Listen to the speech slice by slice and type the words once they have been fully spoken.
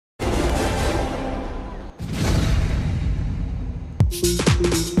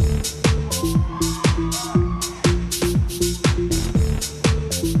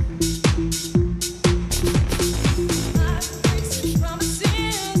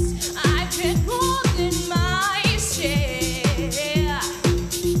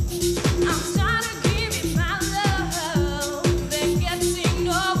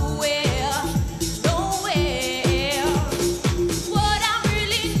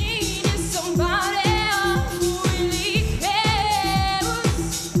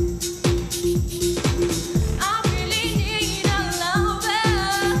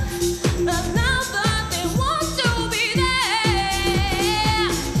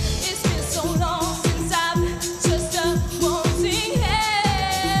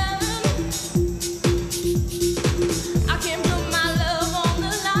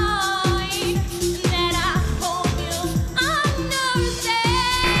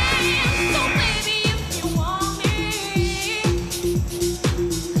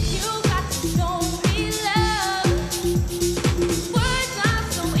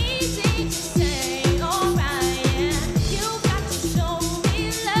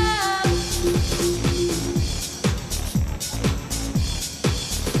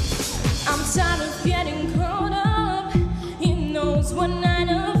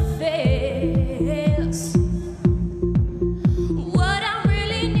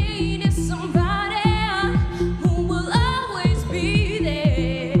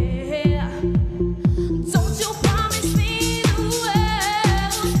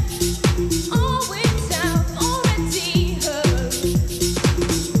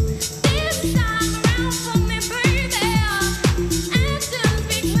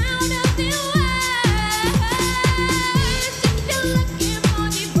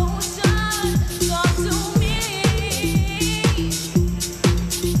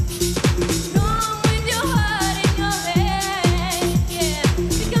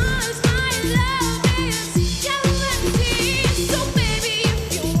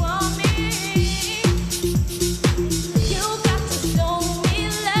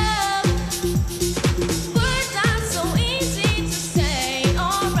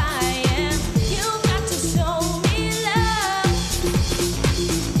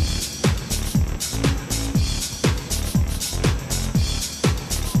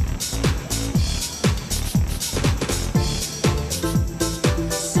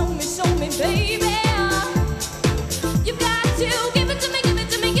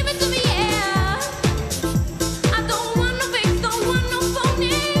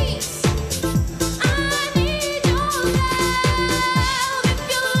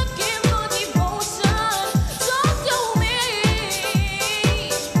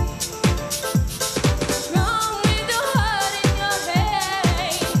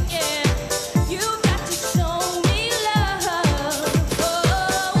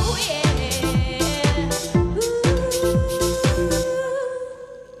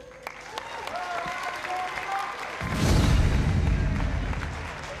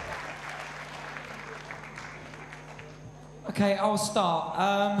Okay, I'll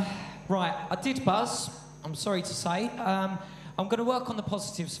start. Right, I did buzz, I'm sorry to say. I'm going to work on the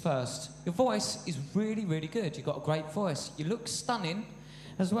positives first. Your voice is really, really good. You've got a great voice. You look stunning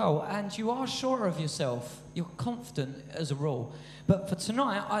as well, and you are sure of yourself. You're confident as a rule. But for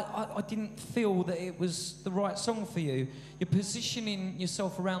tonight, I didn't feel that it was the right song for you. You're positioning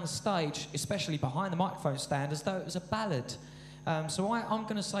yourself around the stage, especially behind the microphone stand, as though it was a ballad. So I'm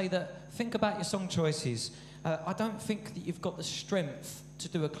going to say that, think about your song choices. I don't think that you've got the strength to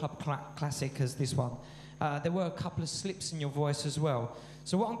do a club classic as this one. There were a couple of slips in your voice as well.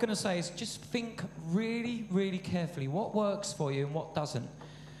 So what I'm going to say is just think really, really carefully what works for you and what doesn't.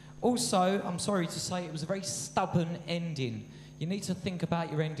 Also, I'm sorry to say it was a very stubborn ending. You need to think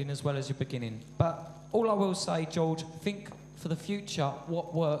about your ending as well as your beginning. But all I will say, George, think for the future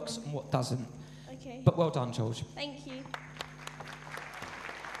what works and what doesn't. Okay. But well done, George. Thank you.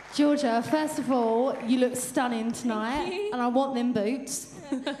 Georgia, first of all, you look stunning tonight, and I want them boots.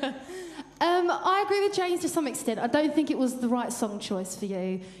 I agree with James to some extent. I don't think it was the right song choice for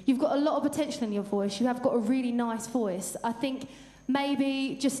you. You've got a lot of potential in your voice. You have got a really nice voice. I think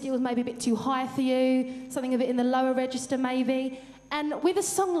maybe just it was maybe a bit too high for you, something a bit in the lower register maybe. And with a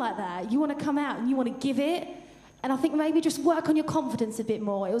song like that, you want to come out and you want to give it. And I think maybe just work on your confidence a bit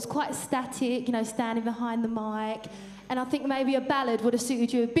more. It was quite static, you know, standing behind the mic. And I think maybe a ballad would have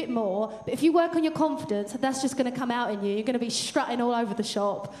suited you a bit more. But if you work on your confidence, that's just going to come out in you. You're going to be strutting all over the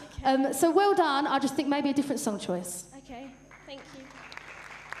shop. Okay. So well done. I just think maybe a different song choice. Okay, thank you.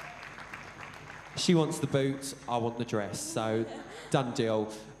 She wants the boots, I want the dress, so done deal.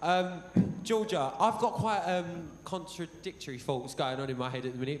 Georgia, I've got quite contradictory thoughts going on in my head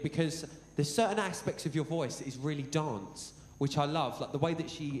at the minute because there's certain aspects of your voice that is really dance, which I love. Like the way that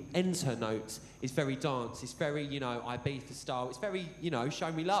she ends her notes is very dance. It's very, you know, Ibiza style. It's very, you know,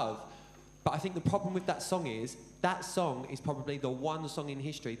 show me love. But I think the problem with that song is probably the one song in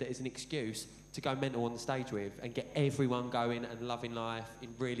history that is an excuse to go mental on the stage with and get everyone going and loving life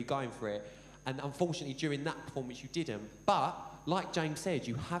and really going for it. And unfortunately, during that performance, you didn't. But like James said,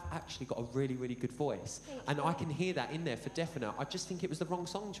 you have actually got a really, really good voice. And I can hear that in there for definite. I just think it was the wrong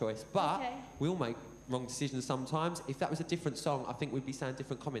song choice. But we all make wrong decisions sometimes. If that was a different song, I think we'd be saying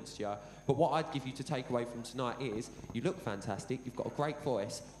different comments to you. But what I'd give you to take away from tonight is, you look fantastic, you've got a great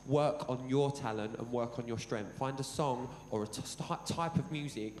voice, work on your talent and work on your strength. Find a song or a type of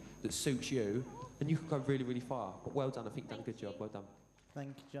music that suits you, and you can go really, really far. But well done, I think you've done a good job, well done.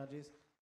 Thank you, judges.